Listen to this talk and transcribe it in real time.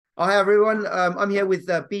Hi everyone. I'm here with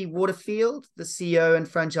B Waterfield, the CEO and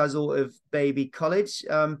franchisor of Baby College.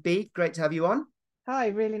 B, great to have you on. Hi,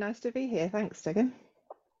 really nice to be here. Thanks, Tegan.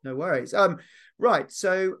 No worries. Right.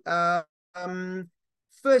 So, um,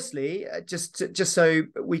 firstly, just so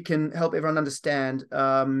we can help everyone understand,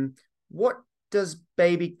 what does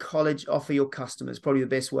Baby College offer your customers? Probably the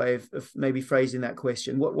best way of maybe phrasing that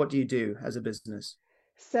question. What do you do as a business?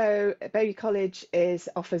 So, Baby College is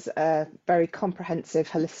offers a very comprehensive,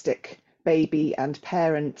 holistic baby and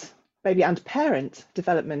parent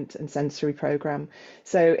development and sensory program.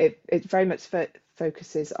 So it very much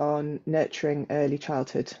focuses on nurturing early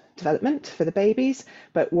childhood development for the babies.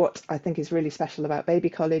 But what I think is really special about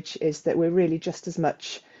Baby College is that we're really just as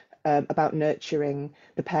much about nurturing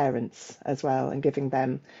the parents as well and giving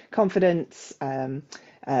them confidence,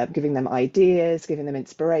 giving them ideas, giving them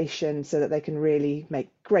inspiration so that they can really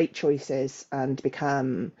make great choices and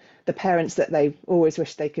become the parents that they always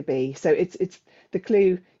wish they could be. So it's the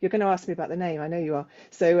clue. You're going to ask me about the name. I know you are.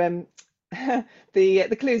 So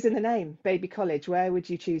the clue's in the name, Baby College. Where would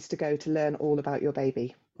you choose to go to learn all about your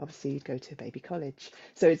baby? Obviously, you'd go to Baby College.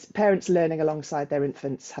 So it's parents learning alongside their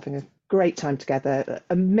infants, having a great time together.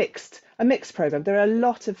 A mixed program. There are a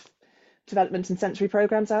lot of development and sensory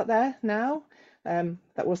programs out there now.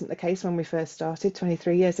 That wasn't the case when we first started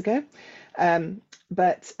 23 years ago.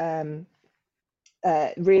 But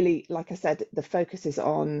really, like I said, the focus is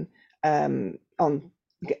on giving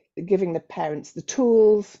the parents the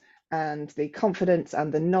tools and the confidence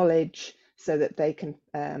and the knowledge so that they can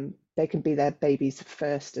be their baby's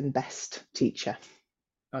first and best teacher.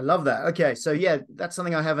 I love that. Okay, so yeah, that's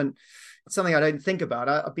something I haven't, it's something I don't think about.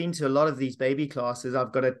 I've been to a lot of these baby classes.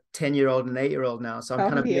 I've got a 10-year-old and an 8-year-old now, so I'm How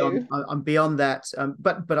kind have of beyond. you? I'm beyond that.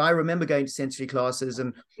 But I remember going to sensory classes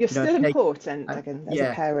and You're still take important, and again, as a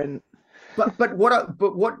yeah. parent. But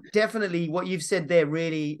what definitely what you've said there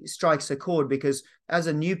really strikes a chord because as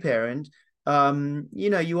a new parent,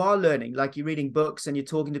 you are learning, like you're reading books and you're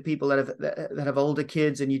talking to people that have older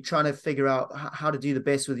kids and you're trying to figure out how to do the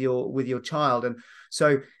best with your child. And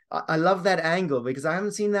so I love that angle because I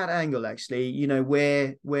haven't seen that angle actually,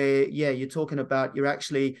 where yeah, you're talking about you're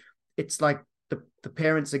actually it's like the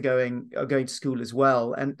parents are going to school as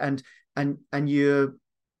well and you're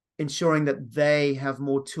ensuring that they have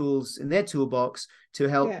more tools in their toolbox to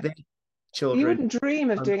help Yeah. their You children. wouldn't dream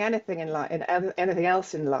of Um, doing anything in life, anything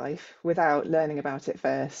else in life, without learning about it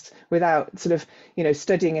first, without sort of,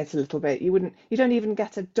 studying it a little bit. You don't even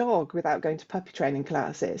get a dog without going to puppy training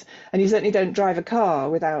classes, and you certainly don't drive a car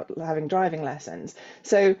without having driving lessons.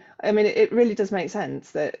 So, I mean, it really does make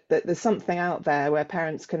sense that there's something out there where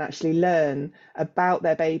parents can actually learn about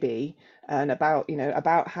their baby and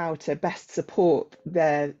about how to best support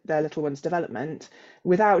their little one's development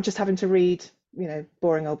without just having to read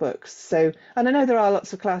boring old books. So, and I know there are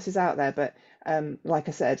lots of classes out there, but like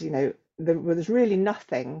I said, there's really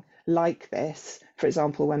nothing like this. For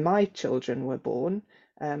example, when my children were born,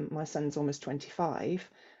 my son's almost 25,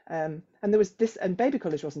 and there was this, and baby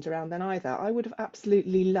college wasn't around then either. I would have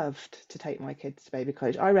absolutely loved to take my kids to baby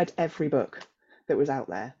college. I read every book that was out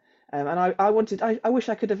there. I wish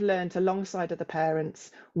I could have learned alongside other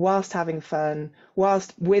parents whilst having fun,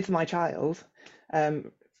 whilst with my child, and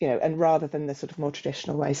rather than the sort of more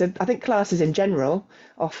traditional way. So I think classes in general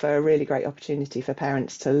offer a really great opportunity for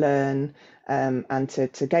parents to learn and to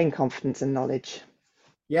gain confidence and knowledge.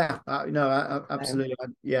 yeah, no, So, absolutely.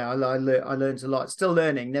 Yeah, I learned a lot. Still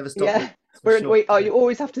learning, never stop yeah, learning, for sure. you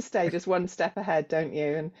always have to stay just one step ahead, don't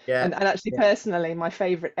you? And Yeah, and actually, yeah, personally, my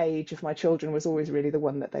favourite age of my children was always really the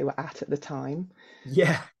one that they were at the time.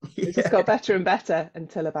 yeah, It just yeah. got better and better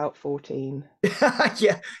until about 14.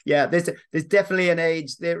 Yeah, yeah. There's definitely an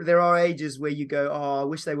age. There are ages where you go, oh, I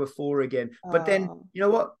wish they were four again. But then Oh, you know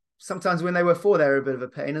what? Sometimes when they were four, they were a bit of a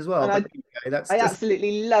pain as well. and But I there you go. That's I just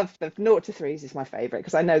absolutely love the naught to threes is my favorite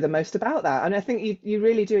because I know the most about that. And I think you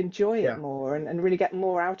really do enjoy it yeah, more and really get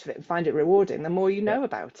more out of it and find it rewarding the more you yeah. know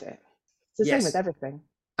about it. It's the same with Yes, everything.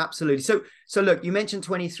 absolutely. So look, you mentioned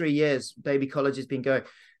 23 years Baby College has been going.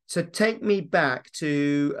 So take me back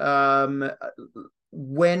to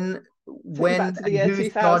when Take you back when to the and year who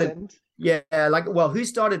started. 2000. Yeah, like well, who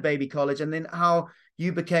started Baby College and then how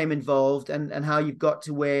you became involved and how you've got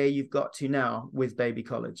to where you've got to now with Baby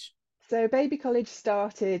College. So Baby College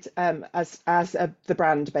started as the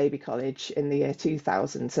brand Baby College in the year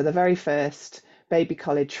 2000. So the very first Baby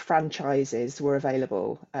College franchises were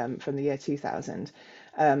available from the year 2000.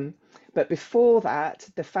 Um, but before that,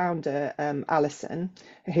 the founder, Alison,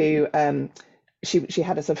 who she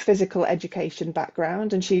had a sort of physical education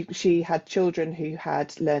background, and she had children who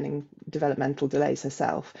had learning developmental delays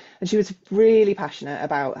herself, and she was really passionate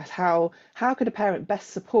about how could a parent best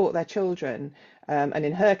support their children, and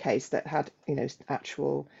in her case that had, you know,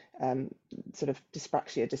 actual sort of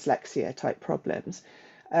dyspraxia, dyslexia type problems.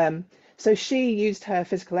 So she used her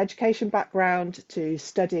physical education background to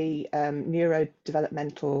study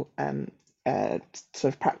neurodevelopmental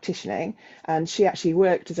sort of practicing, and she actually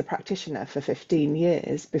worked as a practitioner for 15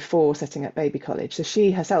 years before setting up Baby College. So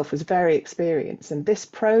she herself was very experienced, and this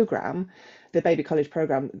program, the Baby College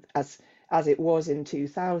program, as it was in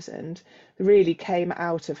 2000, really came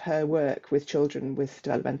out of her work with children with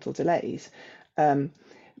developmental delays.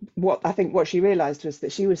 What she realized was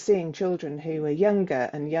that she was seeing children who were younger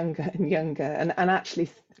and younger and younger, and actually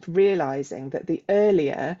realizing that the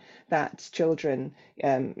earlier that children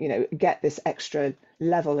get this extra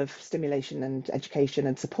level of stimulation and education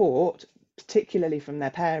and support, particularly from their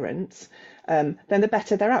parents, then the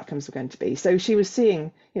better their outcomes were going to be. So she was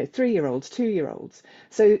seeing, 3-year-olds, 2-year-olds.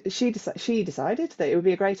 So she decided that it would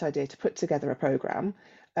be a great idea to put together a program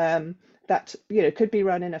that could be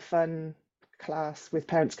run in a fun class with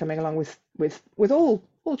parents coming along with all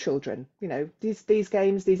children. These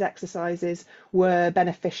games, these exercises were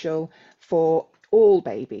beneficial for all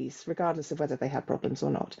babies, regardless of whether they had problems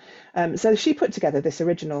or not. So she put together this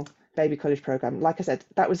original Baby College program. Like I said,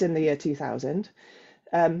 that was in the year 2000.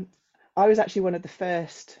 I was actually one of the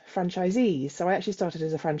first franchisees. So I actually started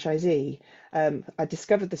as a franchisee. I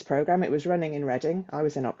discovered this program. It was running in Reading. I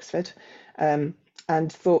was in Oxford.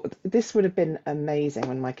 And thought this would have been amazing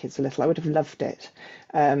when my kids were little. I would have loved it.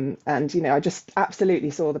 And, I just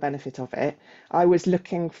absolutely saw the benefit of it. I was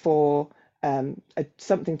looking for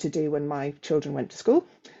something to do when my children went to school.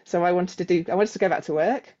 So I wanted to go back to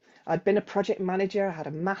work. I'd been a project manager. I had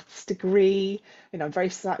a maths degree, very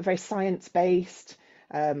science based.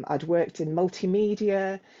 I'd worked in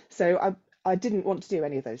multimedia. So I didn't want to do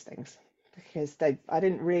any of those things, because I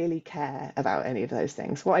didn't really care about any of those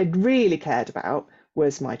things. What I really cared about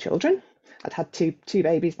was my children. I'd had two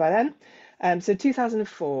babies by then. So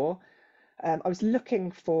 2004, I was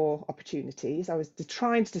looking for opportunities. I was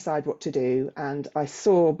trying to decide what to do, and I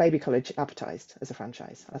saw Baby College advertised as a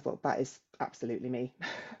franchise. I thought, that is absolutely me.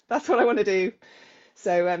 That's what I want to do.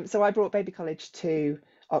 So I brought Baby College to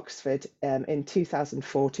Oxford in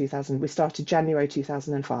 2004, 2000. We started January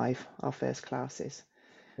 2005, our first classes.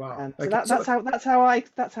 Wow. So Okay. that's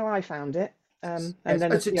how I found it, and Yes.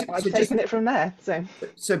 then I've taken it from there.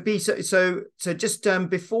 So just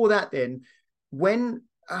before that, then,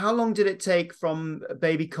 how long did it take from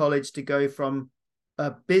Baby College to go from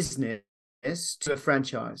a business to a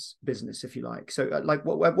franchise business, if you like? So, like,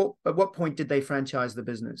 at what point did they franchise the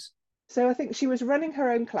business? So I think she was running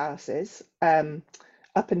her own classes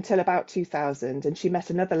up until about 2000, and she met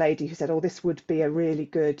another lady who said, "Oh, this would be a really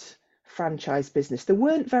good franchise business." There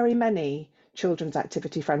weren't very many children's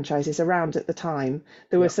activity franchises around at the time.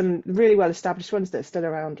 There were Yeah. some really well established ones that are still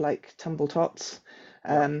around, like Tumble Tots.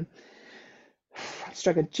 Yeah.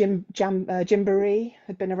 Jamboree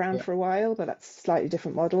had been around Yeah. for a while, but that's a slightly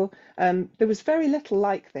different model. There was very little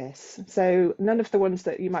like this, so none of the ones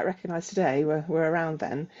that you might recognise today were around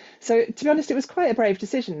then. So to be honest, it was quite a brave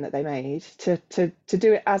decision that they made to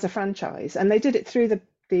do it as a franchise, and they did it through the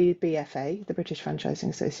BFA, the British Franchising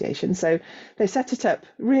Association. So they set it up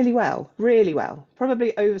really well,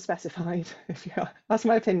 probably overspecified, if you ask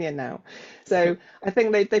my opinion now. So I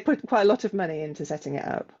think they put quite a lot of money into setting it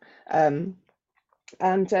up.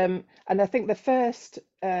 And I think the first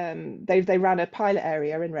they ran a pilot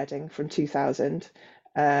area in Reading from 2000,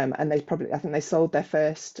 and I think they sold their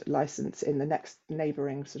first license in the next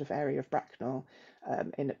neighbouring sort of area of Bracknell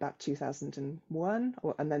in about 2001,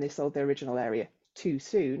 and then they sold the original area too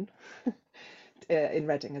soon in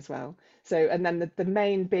Reading as well. So, and then the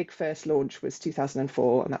main big first launch was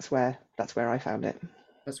 2004, and that's where I found it.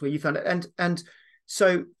 That's where you found it. And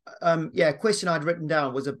so, a question I'd written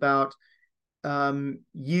down was about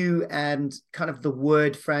you and kind of the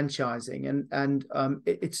word franchising, and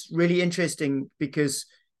it's really interesting, because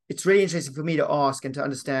it's really interesting for me to ask and to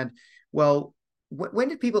understand, well, when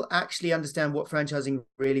did people actually understand what franchising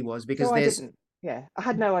really was? Because So I didn't. Yeah, I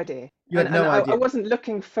had no idea. You And had no I idea. wasn't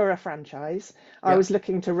looking for a franchise. I Yeah. was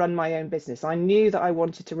looking to run my own business. I knew that I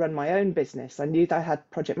wanted to run my own business. I knew that I had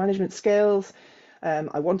project management skills.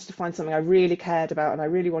 I wanted to find something I really cared about, and I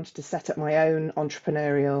really wanted to set up my own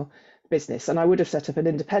entrepreneurial business. And I would have set up an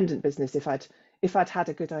independent business if I'd had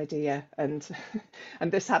a good idea, and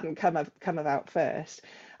and this hadn't come about first.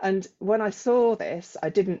 And when I saw this, I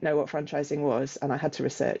didn't know what franchising was, and I had to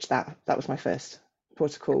research that. That was my first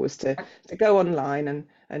protocol was to go online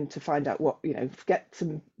and to find out what, get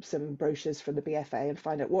some brochures from the BFA and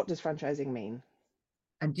find out what does franchising mean.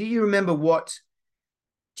 And do you remember what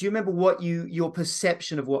your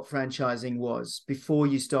perception of what franchising was before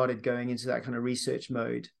you started going into that kind of research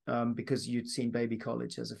mode, because you'd seen Baby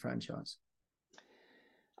College as a franchise?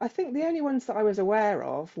 I think the only ones that I was aware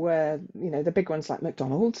of were, the big ones like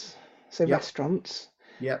McDonald's, so Yep. restaurants.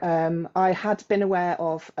 Yep. I had been aware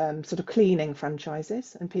of sort of cleaning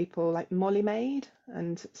franchises and people like Molly Maid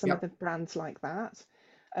and some of Yep. the brands like that.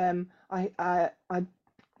 I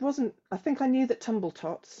wasn't, I think I knew that Tumble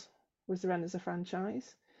Tots was run as a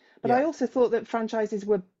franchise, but I Yep. also thought that franchises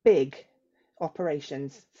were big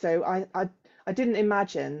operations. So I didn't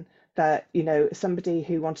imagine that, somebody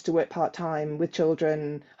who wanted to work part-time with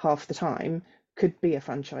children half the time could be a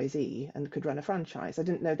franchisee and could run a franchise. I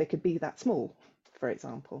didn't know they could be that small, for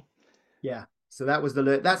example. Yeah. So that's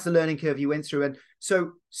the learning curve you went through. And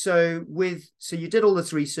so you did all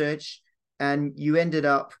this research and you ended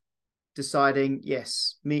up deciding,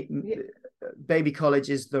 yes, Yeah, Baby College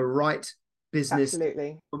is the right business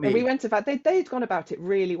absolutely. for And we me. went about, they'd gone about it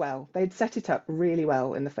really well. They'd set it up really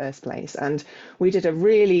well in the first place. And we did a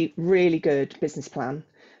really, really good business plan.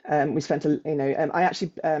 We spent I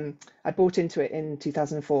actually, I bought into it in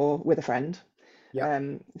 2004 with a friend.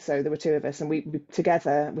 Yep. So there were two of us, and we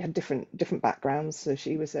together we had different backgrounds. So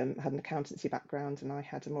she was had an accountancy background, and I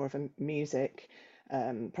had more of a music,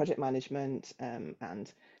 project management,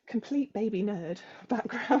 and complete baby nerd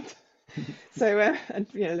background. So and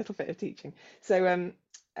a little bit of teaching. So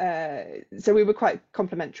so we were quite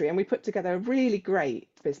complementary, and we put together a really great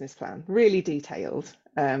business plan, really detailed,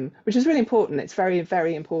 which is really important. It's very,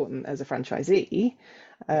 very important as a franchisee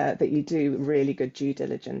that you do really good due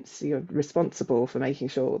diligence. You're responsible for making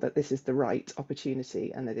sure that this is the right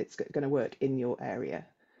opportunity and that it's going to work in your area.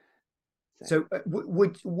 So.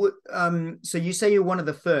 So so you say you're one of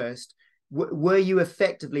the first. Were you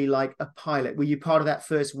effectively like a pilot? Were you part of that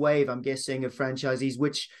first wave, I'm guessing, of franchisees,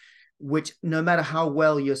 which no matter how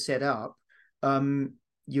well you're set up,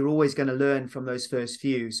 you're always going to learn from those first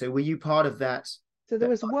few. So were you part of that? So there That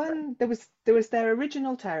was one, there was their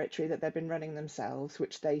original territory that they'd been running themselves,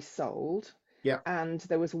 which they sold. Yeah. And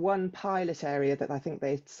there was one pilot area that I think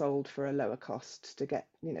they sold for a lower cost to get,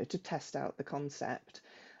 to test out the concept.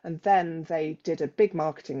 And then they did a big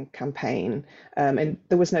marketing campaign. And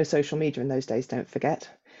there was no social media in those days, don't forget.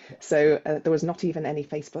 So there was not even any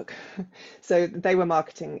Facebook. So they were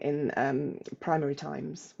marketing in Primary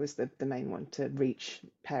Times was the main one to reach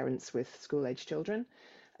parents with school-age children.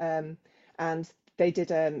 And they did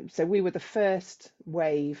so we were the first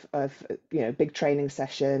wave of big training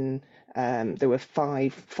session. There were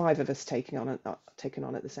five of us taking on at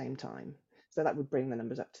the same time, so that would bring the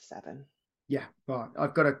numbers up to 7. Yeah, right.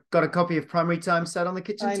 I've got a copy of Primary Time sat on the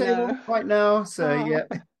kitchen I table know. right now. So Oh,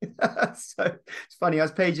 yeah, so it's funny. I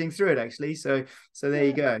was paging through it actually. So there you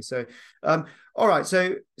yeah. go. So all right.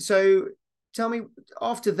 So tell me,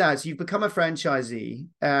 after that, so you've become a franchisee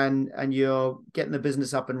and you're getting the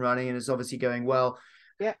business up and running, and it's obviously going well.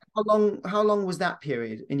 Yeah. How long was that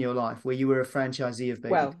period in your life where you were a franchisee of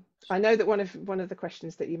Baby? Well, I know that one of the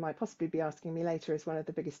questions that you might possibly be asking me later is one of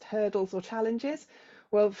the biggest hurdles or challenges.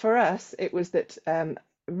 Well, for us, it was that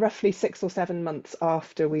roughly 6 or 7 months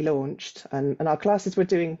after we launched, and our classes were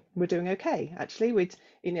doing okay. Actually,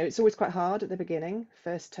 it's always quite hard at the beginning.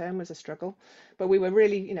 First term was a struggle, but we were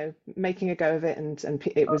really making a go of it, and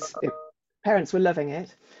parents were loving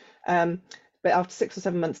it. Um, but after 6 or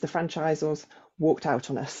 7 months, the franchisors walked out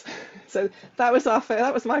on us. So that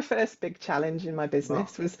was my first big challenge in my Wow.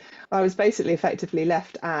 business. Was I was basically effectively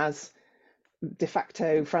left as de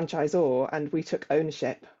facto franchisor, and we took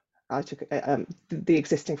ownership. I took the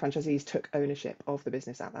existing franchisees took ownership of the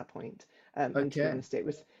business at that point. And to be Okay. honest, it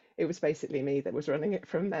was basically me that was running it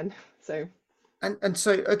from then. So. And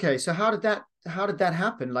so okay. So how did that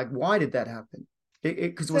happen? Like, why did that happen?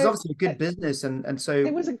 Because it was So obviously a good business, and it so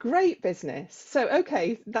was a great business. So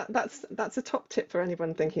okay, that's a top tip for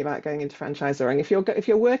anyone thinking about going into franchisoring. If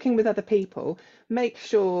you're working with other people, make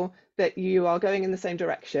sure that you are going in the same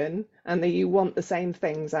direction and that you want the same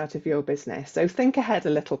things out of your business. So think ahead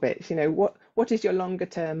a little bit. What is your longer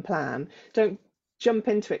term plan? Don't jump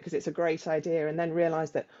into it because it's a great idea and then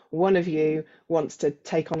realize that one of you wants to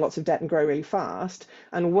take on lots of debt and grow really fast,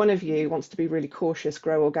 and one of you wants to be really cautious,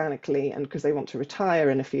 grow organically, and because they want to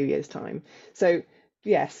retire in a few years' time. So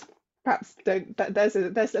yes, perhaps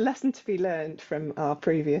there's a lesson to be learned from our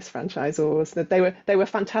previous franchisors, that they were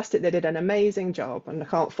fantastic. They did an amazing job, and I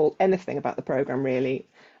can't fault anything about the program really.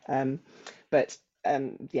 But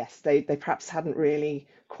yes, they perhaps hadn't really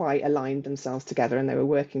quite aligned themselves together, and they were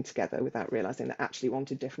working together without realizing they actually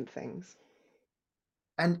wanted different things.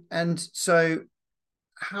 And so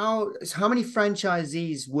how many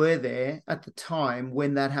franchisees were there at the time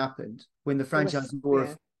when that happened? When the There franchise was, war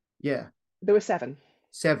yeah, of, yeah, there were seven.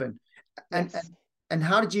 seven. And Yes. and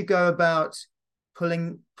how did you go about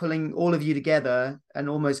pulling all of you together and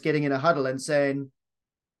almost getting in a huddle and saying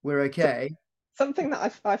we're So, okay? something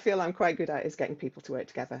that I feel I'm quite good at is getting people to work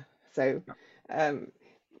together. So um,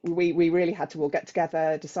 we really had to all get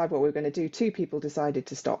together, decide what we were going to do. Two people decided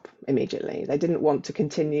to stop immediately. They didn't want to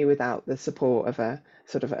continue without the support of a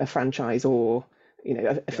sort of a franchise or,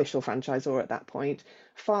 Yeah. official franchisor at that point.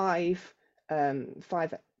 Five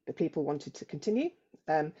people wanted to continue.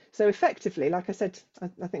 So effectively, like I said,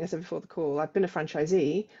 I think I said before the call, I've been a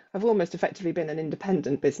franchisee. I've almost effectively been an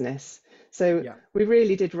independent business. So Yeah. we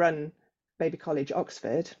really did run Baby College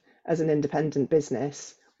Oxford as an independent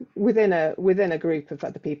business within a group of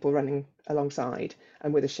other people running alongside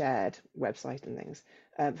and with a shared website and things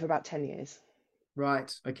for about 10 years.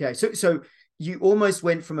 Right. Okay. So you almost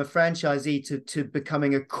went from a franchisee to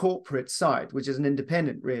becoming a corporate site, which is an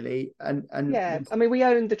independent, really. And Yeah, I mean, we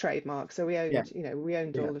owned the trademark, so yeah, we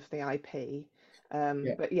owned yeah, all of the IP.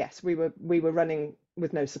 yeah. But yes, we were running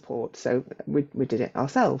with no support, so we did it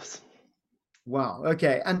ourselves. Wow.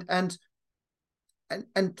 Okay. And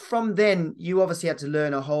from then you obviously had to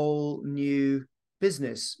learn a whole new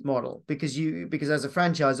business model because as a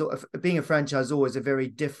franchisor, being a franchisor is a very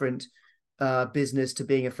different business to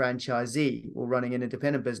being a franchisee or running an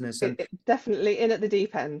independent business. And Definitely in at the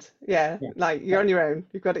deep end. Yeah, yeah, like you're on your own.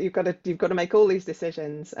 You've got to make all these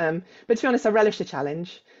decisions. But to be honest, I relish the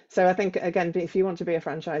challenge. So I think again, if you want to be a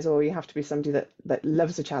franchisor, you have to be somebody that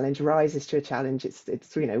loves a challenge, rises to a challenge. It's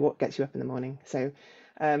what gets you up in the morning. So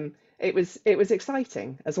it was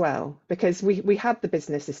exciting as well because we had the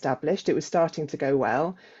business established. It was starting to go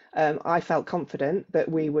well. I felt confident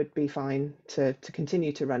that we would be fine to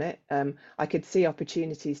continue to run it. I could see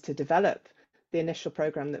opportunities to develop the initial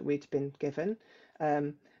program that we'd been given.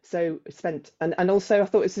 So spent and also I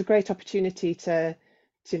thought it was a great opportunity to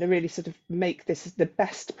really sort of make this the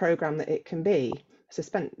best program that it can be. So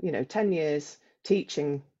spent 10 years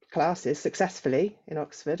teaching classes successfully in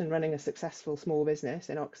Oxford and running a successful small business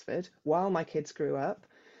in Oxford while my kids grew up,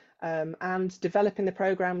 and developing the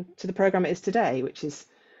program to the program it is today, which is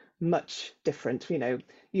much different.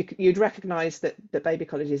 You'd recognise that Baby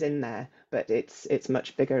College is in there, but it's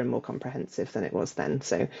much bigger and more comprehensive than it was then.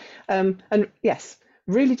 So, and yes,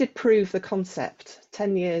 really did prove the concept.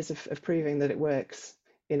 10 years of proving that it works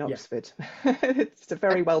in yeah. Oxford. It's a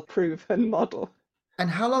very well proven model. And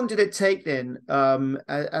how long did it take then,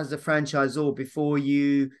 as a franchisor, before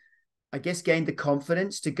you, I guess, gained the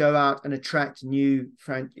confidence to go out and attract new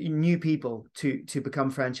people to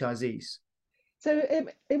become franchisees? So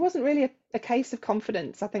it wasn't really a case of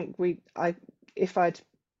confidence. I think if I'd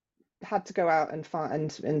had to go out and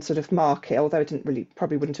find and sort of market, although I didn't really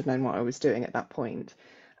probably wouldn't have known what I was doing at that point.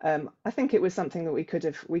 I think it was something that we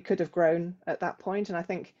could have grown at that point, and I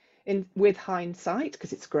think in with hindsight,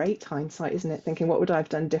 because it's great hindsight, isn't it? Thinking what would I have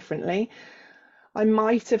done differently? I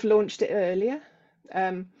might have launched it earlier,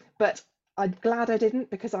 but I'm glad I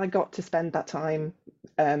didn't because I got to spend that time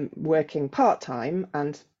working part time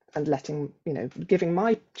and letting giving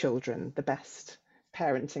my children the best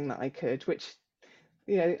parenting that I could, which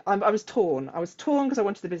I was torn. I was torn because I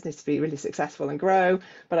wanted the business to be really successful and grow,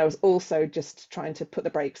 but I was also just trying to put the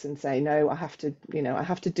brakes and say, no, I have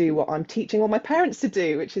to do what I'm teaching all my parents to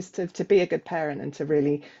do, which is to be a good parent and to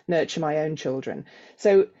really nurture my own children.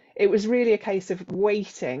 So it was really a case of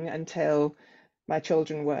waiting until my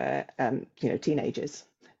children were, teenagers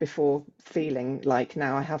before feeling like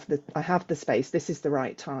now I have the space. This is the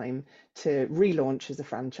right time to relaunch as a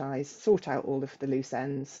franchise, sort out all of the loose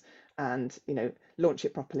ends, and launch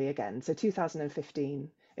it properly again. So 2015,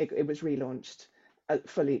 it was relaunched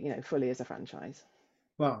fully as a franchise.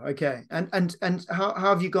 Wow. Okay. And how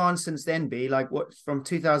have you gone since then, B? Like what from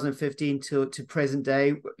 2015 to present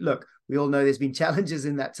day? Look, we all know there's been challenges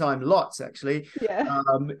in that time, lots actually. Yeah,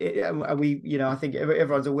 I think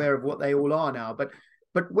everyone's aware of what they all are now. But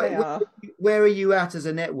they are. where are you at as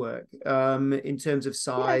a network in terms of Yeah,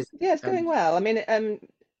 size yeah, it's going and well. I mean,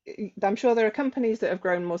 I'm sure there are companies that have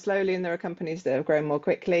grown more slowly, and there are companies that have grown more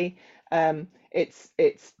quickly.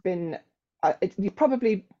 It's been you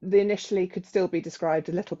probably the initially could still be described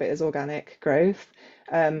a little bit as organic growth,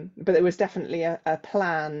 but there was definitely a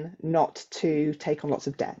plan not to take on lots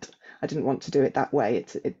of debt. I didn't want to do it that way.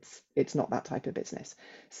 It's not that type of business.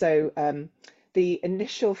 So the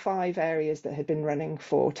initial 5 areas that had been running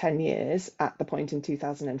for 10 years at the point in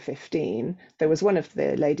 2015, there was one of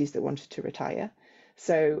the ladies that wanted to retire.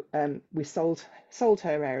 So we sold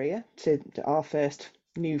her area to our first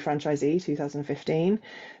new franchisee, 2015.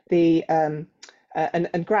 The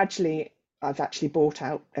and gradually I've actually bought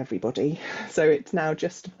out everybody. So it's now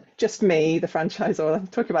just me, the franchisor. I'm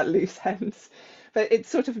talking about loose ends. But it's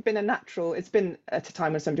sort of been a natural, it's been at a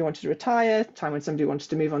time when somebody wanted to retire, a time when somebody wanted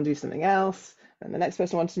to move on and do something else, and the next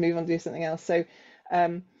person wanted to move on and do something else.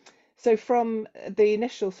 Um, so from the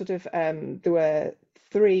initial sort of, there were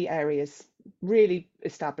 3 areas really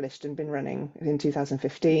established and been running in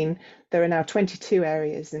 2015. There are now 22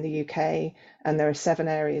 areas in the UK, and there are 7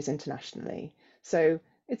 areas internationally. So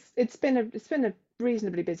it's been a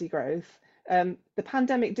reasonably busy growth. The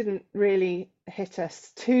pandemic didn't really hit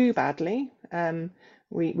us too badly.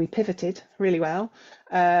 We pivoted really well,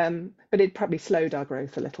 but it probably slowed our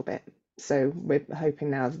growth a little bit. So we're hoping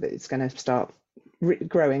now that it's going to start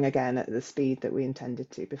growing again at the speed that we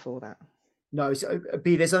intended to before that. No, so,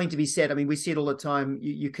 B, there's something to be said. I mean, we see it all the time.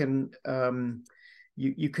 You can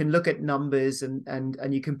look at numbers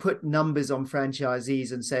and you can put numbers on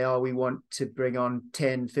franchisees and say, oh, we want to bring on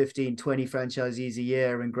 10, 15, 20 franchisees a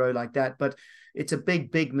year and grow like that. But it's a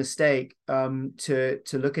big mistake to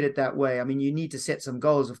look at it that way. I mean, you need to set some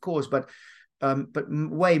goals, of course, but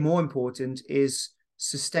way more important is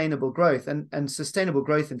sustainable growth, and sustainable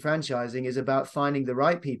growth in franchising is about finding the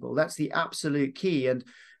right people. That's the absolute key. And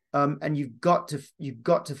you've got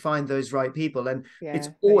to find those right people, and it's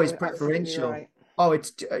Yeah, no, always you're absolutely preferential. right. Oh,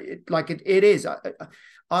 it's like it is. I'd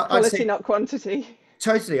Quality, say not quantity.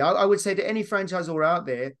 totally. I would say to any franchisor out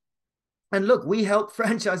there, and look, we help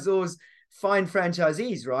franchisors find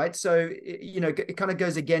franchisees, right? So it kind of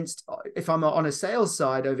goes against, if I'm on a sales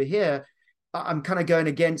side over here, I'm kind of going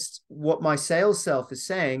against what my sales self is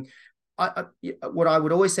saying. What I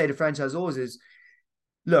would always say to franchisors is,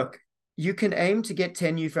 look, you can aim to get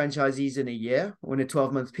 10 new franchisees in a year or in a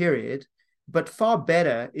 12-month period, but far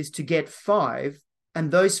better is to get 5,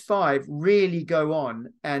 and those 5 really go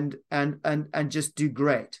on and just do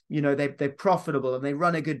great. They're profitable and they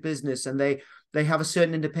run a good business, and they have a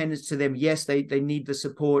certain independence to them. Yes, they need the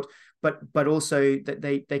support, but also that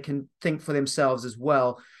they can think for themselves as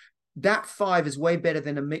well. That 5 is way better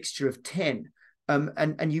than a mixture of 10.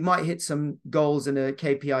 And you might hit some goals in a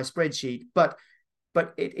KPI spreadsheet, but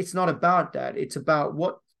it's not about that. It's about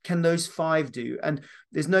what can those 5 do. And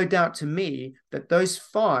there's no doubt to me that those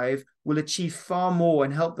 5 will achieve far more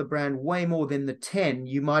and help the brand way more than the 10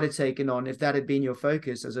 you might have taken on if that had been your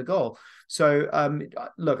focus as a goal. So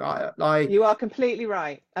look, You are completely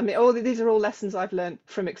right. I mean, these are all lessons I've learned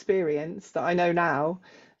from experience that I know now.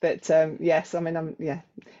 That yes, I mean, yeah.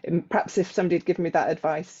 Perhaps if somebody had given me that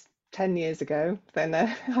advice 10 years ago, then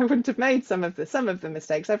I wouldn't have made some of the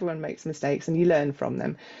mistakes. Everyone makes mistakes, and you learn from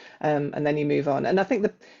them, and then you move on. And I think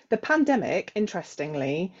the pandemic,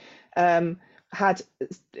 interestingly, had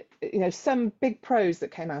some big pros that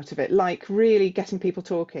came out of it, like really getting people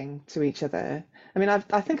talking to each other. I mean, I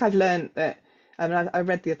think I've learned that. I mean, I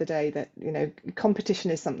read the other day that competition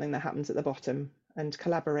is something that happens at the bottom, and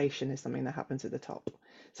collaboration is something that happens at the top.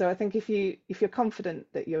 So I think if you're confident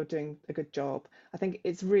that you're doing a good job, I think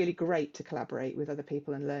it's really great to collaborate with other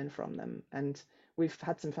people and learn from them. And we've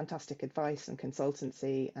had some fantastic advice and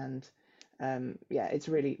consultancy, and yeah, it's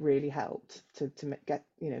really helped to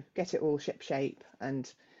get it all ship shape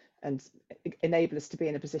and enable us to be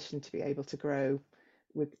in a position to be able to grow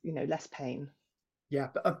with less pain. Yeah,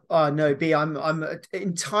 no, B, I'm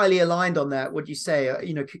entirely aligned on that. What you say,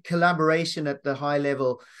 collaboration at the high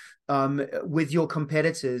level with your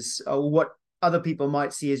competitors, or what other people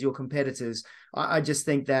might see as your competitors. I just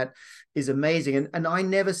think that is amazing, and I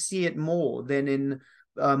never see it more than in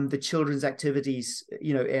the children's activities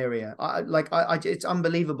area. It's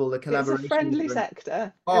unbelievable, the It's a collaboration. friendly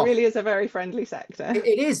sector. It Oh, really is a very friendly sector. it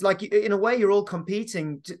is, like, in a way you're all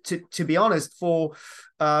competing to be honest, for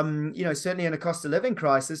certainly in a cost of living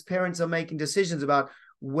crisis, parents are making decisions about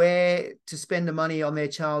where to spend the money on their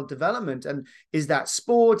child development. And is that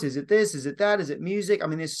sport, is it this, is it that, is it music? I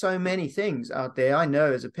mean, there's so many things out there, I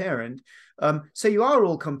know, as a parent. So you are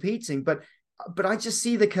all competing, but I just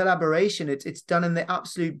see the collaboration. It's done in the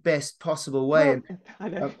absolute best possible way. Well, I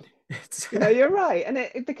know. And You're right.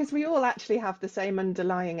 And because we all actually have the same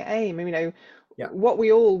underlying aim. yeah, What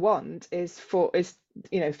we all want is for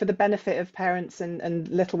the benefit of parents and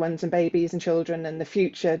little ones and babies and children and the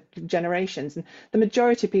future generations. And the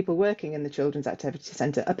majority of people working in the Children's Activity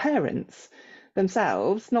Centre are parents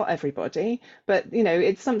themselves, not everybody, but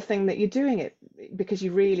it's something that you're doing it because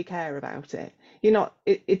you really care about it. you're not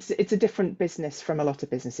it's a different business from a lot of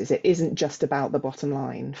businesses. It isn't just about the bottom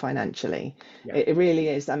line financially. Yeah. It really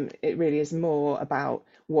is it really is more about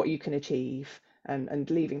what you can achieve, and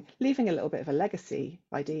leaving a little bit of a legacy,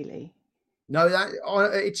 ideally. No, that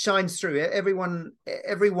it shines through. Everyone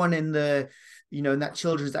in the, in that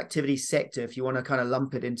children's activity sector, if you want to kind of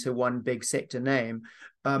lump it into one big sector name,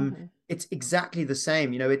 Hmm. it's exactly the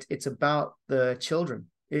same. It's about the children.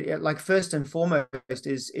 Like first and foremost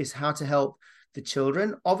is how to help the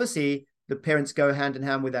children. Obviously, the parents go hand in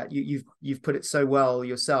hand with that. You've put it so well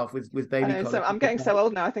yourself with I baby know, so college. I'm getting so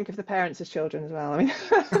old now. I think of the parents as children as well. I mean,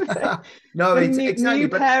 No, the it's new exactly,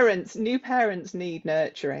 but new parents need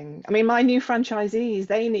nurturing. I mean, my new franchisees,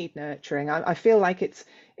 they need nurturing. I feel like it's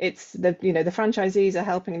the the franchisees are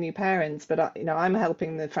helping new parents, but I'm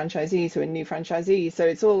helping the franchisees who are new franchisees. So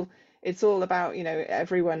it's all about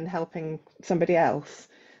everyone helping somebody else.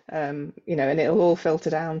 And it'll all filter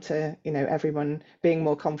down to everyone being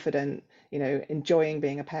more confident, enjoying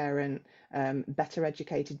being a parent, better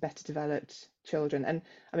educated, better developed children. And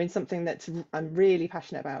I mean, something that I'm really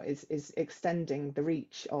passionate about is extending the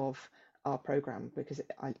reach of our program, because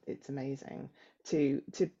it's amazing to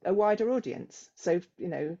a wider audience. So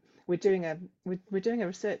we're doing a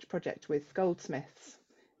research project with Goldsmiths,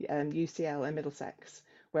 UCL and Middlesex,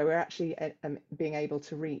 where we're actually being able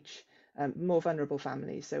to reach more vulnerable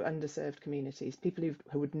families, so underserved communities, people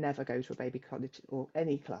who would never go to a baby college or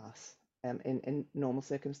any class in normal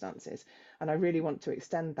circumstances. And I really want to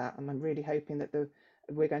extend that, and I'm really hoping that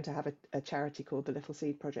we're going to have a charity called the Little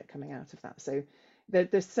Seed Project coming out of that. So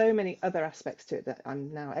there's so many other aspects to it that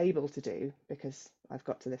I'm now able to do because I've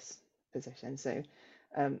got to this position. So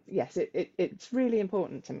yes, it's really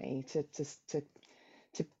important to me to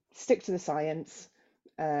stick to the science,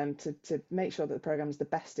 to make sure that the program is the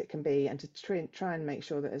best it can be, and to try and make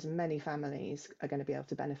sure that as many families are going to be able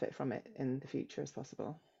to benefit from it in the future as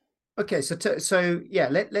possible. okay. So yeah,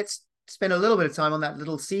 let's spend a little bit of time on that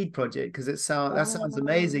little seed project because that sounds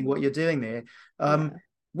amazing what Oh, you're doing there. Um,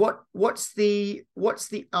 yeah. what's the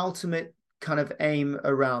ultimate kind of aim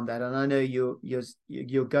around that? And I know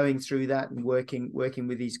you're going through that and working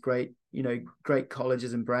with these great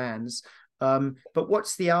colleges and brands. But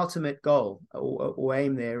what's the ultimate goal or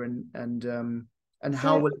aim there, and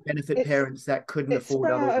how So will it benefit it's parents that couldn't it's afford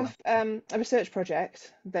sprung out otherwise? of a research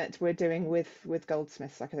project that we're doing with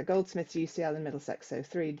Goldsmiths, like I said, Goldsmiths, UCL, and Middlesex, so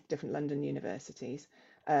three different London universities.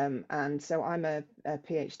 And so I'm a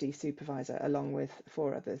PhD supervisor along with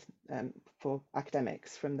four others, four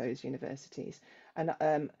academics from those universities. And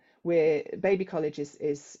Baby College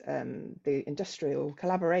is the industrial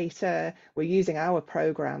collaborator. We're using our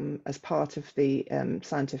program as part of the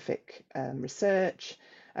scientific research.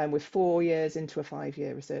 We're 4 years into a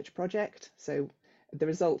 5-year research project, so the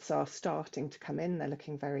results are starting to come in. They're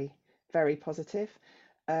looking very, very positive.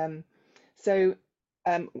 Um, so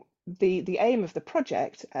um, the aim of the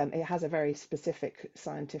project, it has a very specific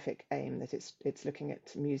scientific aim, that it's looking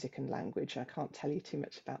at music and language. I can't tell you too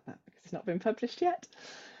much about that because it's not been published yet.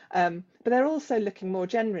 But they're also looking more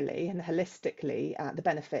generally and holistically at the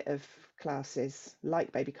benefit of classes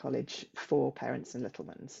like Baby College for parents and little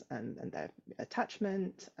ones, and their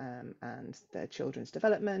attachment, and their children's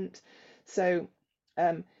development. So,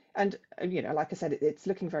 and like I said, it's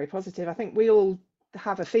looking very positive. I think we all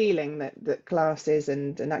have a feeling that classes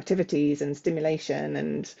and activities and stimulation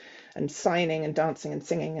and signing and dancing and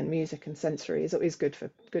singing and music and sensory is good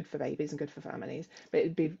for babies and good for families. But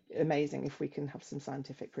it'd be amazing if we can have some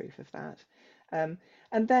scientific proof of that. Um,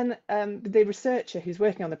 and then the researcher who's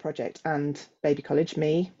working on the project and Baby College,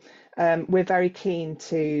 me, we're very keen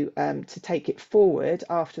to take it forward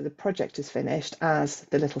after the project is finished as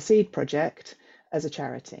the Little Seed Project as a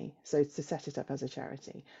charity. So to set it up as a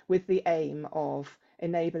charity with the aim of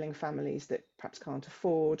enabling families that perhaps can't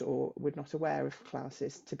afford or were not aware of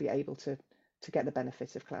classes to be able to get the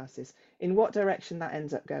benefit of classes. In what direction that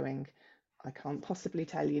ends up going, I can't possibly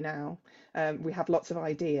tell you now. We have lots of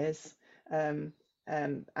ideas, and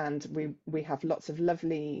we have lots of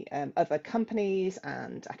lovely other companies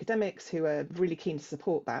and academics who are really keen to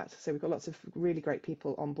support that. So we've got lots of really great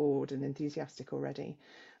people on board and enthusiastic already.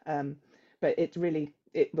 Um, but it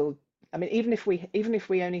will. I mean, even if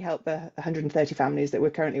we only help the 130 families that we're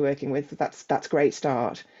currently working with, that's a great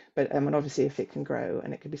start. But and obviously, if it can grow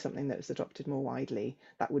and it could be something that's adopted more widely,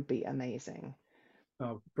 that would be amazing.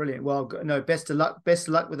 Oh, brilliant! Well, no, best of luck. Best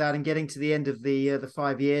of luck with that and getting to the end of the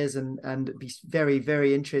 5 years, and be very,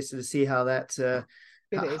 very interested to see how that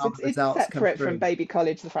It is. how It's the it's results come separate from through. Baby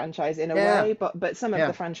College, the franchise, in a Yeah, way, but some of the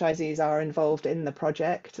yeah, franchisees are involved in the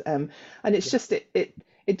project, and it's yeah. just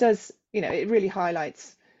it does it really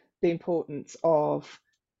highlights the importance of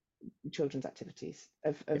children's activities,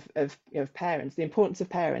 of parents, the importance of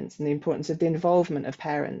parents and the importance of the involvement of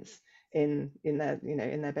parents in their,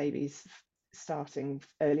 in their babies starting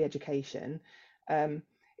early education.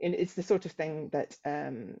 And it's the sort of thing that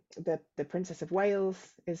the Princess of Wales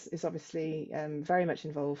is obviously very much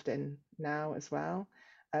involved in now as well.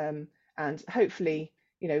 And hopefully,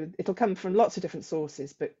 it'll come from lots of different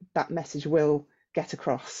sources, but that message will get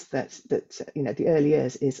across that the early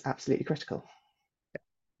years is absolutely critical.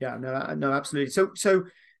 Yeah, no, absolutely. So,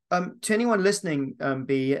 to anyone listening,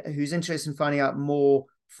 B, who's interested in finding out more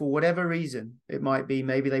for whatever reason, it might be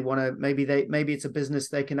maybe they want to, maybe it's a business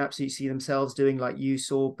they can absolutely see themselves doing, like you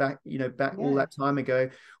saw back, back all Yeah. that time ago,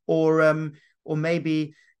 or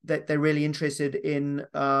maybe that they're really interested in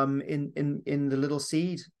the Little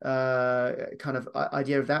Seed kind of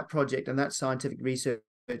idea of that project and that scientific research,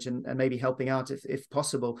 and maybe helping out if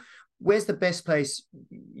possible. Where's the best place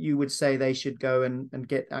you would say they should go and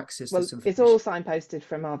get access to Well, some it's all information? signposted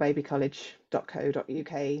from our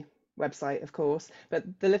babycollege.co.uk website, of course, but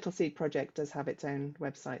the Little Seed Project does have its own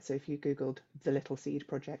website. So if you Googled the Little Seed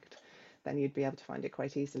Project, then you'd be able to find it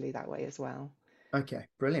quite easily that way as well. Okay,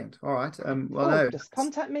 brilliant. All right. Well, Or no, just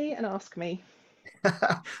contact me and ask me.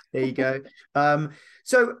 there you go.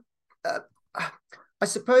 So uh, I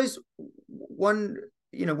suppose one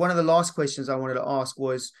of the last questions I wanted to ask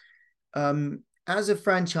was, as a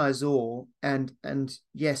franchisor, and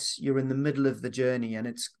yes, you're in the middle of the journey, and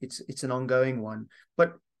it's an ongoing one.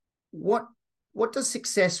 But what what does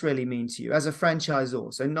success really mean to you as a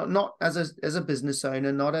franchisor? So not as a business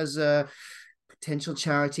owner, not as a potential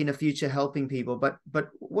charity in the future helping people, but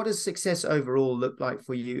what does success overall look like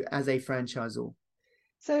for you as a franchisor?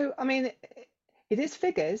 So, I mean, it is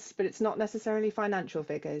figures, but it's not necessarily financial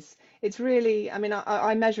figures. It's really, I mean,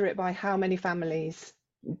 I measure it by how many families,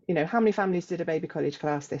 how many families did a baby college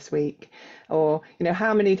class this week, or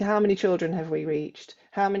how many children have we reached?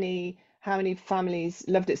 How many families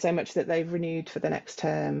loved it so much that they've renewed for the next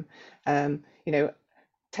term? Um, you know,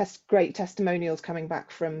 great testimonials coming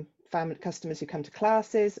back from family customers who come to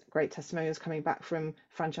classes, great testimonials coming back from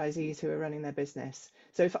franchisees who are running their business.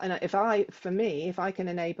 So if I can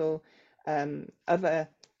enable other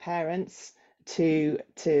parents to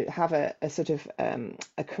have a sort of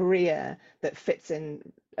a career that fits in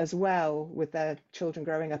as well with their children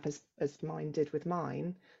growing up as mine did with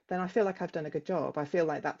mine, then I feel like I've done a good job. I feel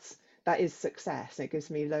like that is success. It gives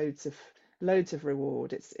me loads of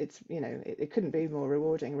reward. It couldn't be more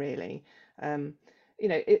rewarding, really.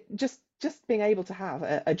 It just being able to have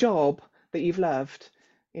a job that you've loved,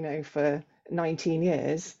 for 19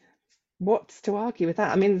 years. What's to argue with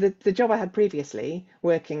that? I mean, the job I had previously,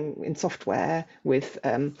 working in software with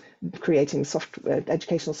creating software,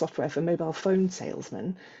 educational software for mobile phone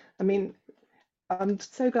salesmen. I mean, I'm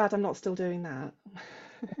so glad I'm not still doing that.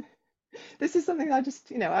 This is something I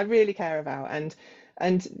just, I really care about, and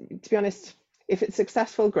to be honest, if it's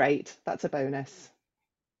successful, great. That's a bonus.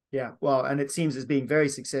 Yeah, well, and it seems as being very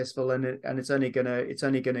successful, and it's only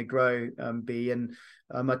gonna grow. B, and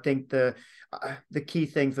I think the key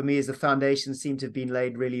thing for me is the foundations seem to have been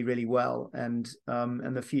laid really, really well, and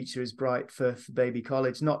the future is bright for Baby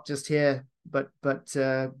College, not just here, but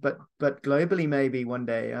globally maybe one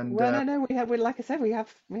day. And Well, no, like I said, we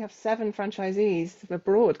have 7 franchisees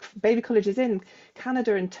abroad. Baby colleges in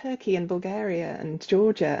Canada and Turkey and Bulgaria and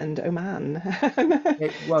Georgia and Oman.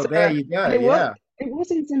 well, So, there you go. and Yeah. it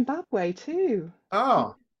was in Zimbabwe too.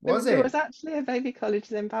 Oh, was There it? was actually a baby college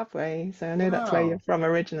Zimbabwe, so I know that's where you're Wow. from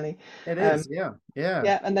originally. It Um, is. Yeah. Yeah.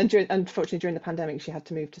 yeah, and then unfortunately during the pandemic, she had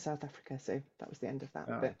to move to South Africa, so that was the end of that.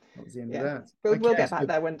 Oh, But that was the end of yeah, that. we'll Okay. get back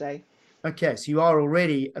there one day. Okay, so you are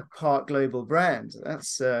already a part global brand.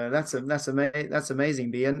 That's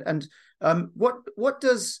amazing, B. And what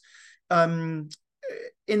does um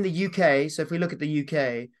in the UK? So if we look at the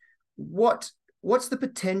UK, what what's the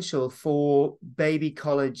potential for baby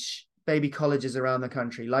colleges around the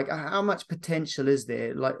country? Like, how much potential is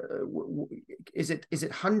there? Like, is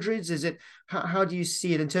it hundreds? Is it how do you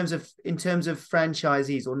see it in terms of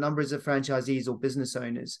franchisees or numbers of franchisees or business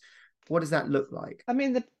owners? What does that look like? I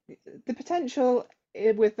mean, the potential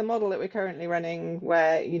with the model that we're currently running,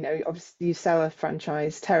 where obviously you sell a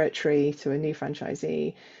franchise territory to a new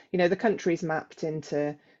franchisee, the country's mapped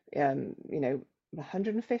into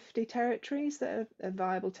 150 territories that are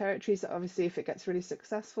viable territories. That obviously, if it gets really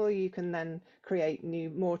successful, you can then create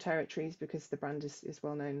more territories because the brand is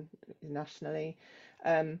well known nationally.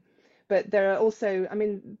 Um, but there are also, I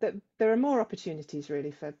mean, there are more opportunities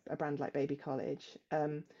really for a brand like Baby College.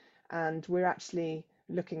 And we're actually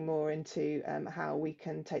looking more into how we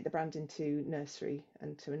can take the brand into nursery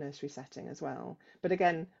and to a nursery setting as well. But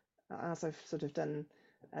again, as I've sort of done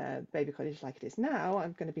baby cottage like it is now,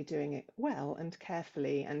 I'm going to be doing it well and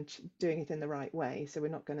carefully and doing it in the right way. So we're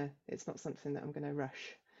not going to, it's not something that I'm going to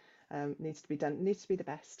rush. Needs to be done, needs to be the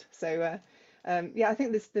best. So yeah, I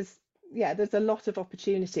think there's a lot of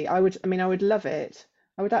opportunity. I mean, I would love it.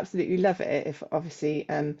 I would absolutely love it if obviously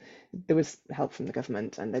there was help from the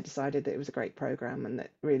government and they decided that it was a great program and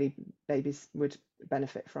that really babies would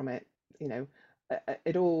benefit from it. You know,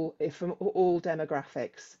 it all if from all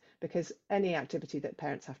demographics, because any activity that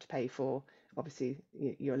parents have to pay for, obviously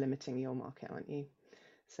you're limiting your market, aren't you?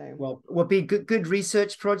 So Well, will be good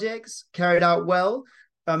research projects carried out well,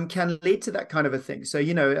 can lead to that kind of a thing. So,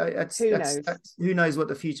 you know, who knows? that's who knows what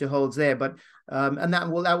the future holds there. But and that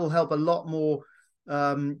will help a lot more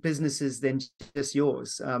businesses than just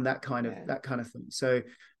yours. Yeah. That kind of thing. So,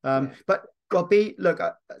 Yeah. but Gobby, look,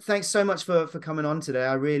 thanks so much for coming on today.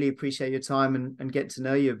 I really appreciate your time and get to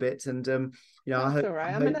know you a bit. And you know, That's all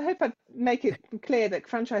right. I mean, I hope I make it clear that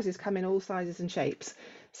franchises come in all sizes and shapes.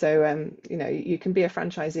 So, you know, you can be a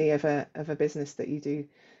franchisee of a business that you do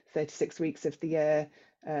 36 weeks of the year,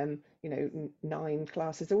 you know, 9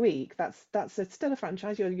 classes a week. Still a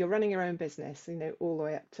franchise. You're running your own business, you know, all the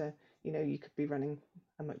way up to, you know, you could be running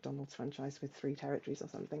a McDonald's franchise with 3 territories or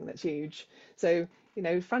something that's huge. So, you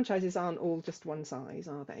know, franchises aren't all just one size,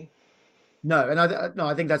 are they? No, and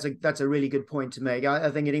I think that's a really good point to make. I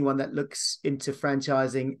think anyone that looks into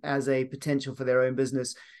franchising as a potential for their own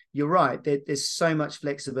business, you're right. There's so much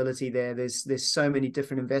flexibility there. There's so many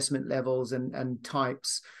different investment levels and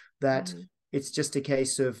types that Mm. it's just a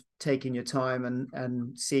case of taking your time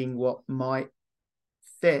and seeing what might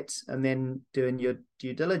fit, and then doing your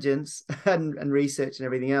due diligence and research and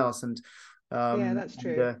everything else. Yeah, that's And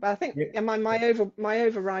true. But I think yeah, yeah, my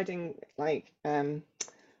overriding like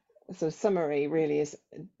sort of summary really is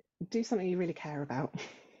do something you really care about.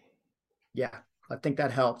 yeah, I think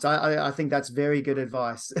that helps. I think that's very good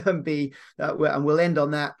advice. Be that, and we'll end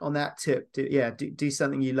on that tip. Do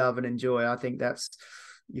something you love and enjoy. I think that's,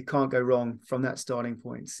 you can't go wrong from that starting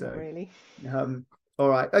point. Not So, really. um, all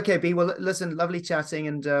right, okay, B. Well, listen, lovely chatting,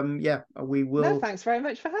 and yeah, we No, will thanks very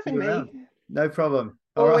much for see having you around. me. No problem.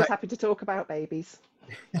 All Always right, happy to talk about babies.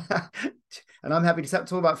 and I'm happy to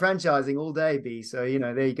talk about franchising all day, B. So, you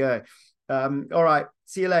know, there you go. All right,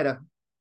 see you later.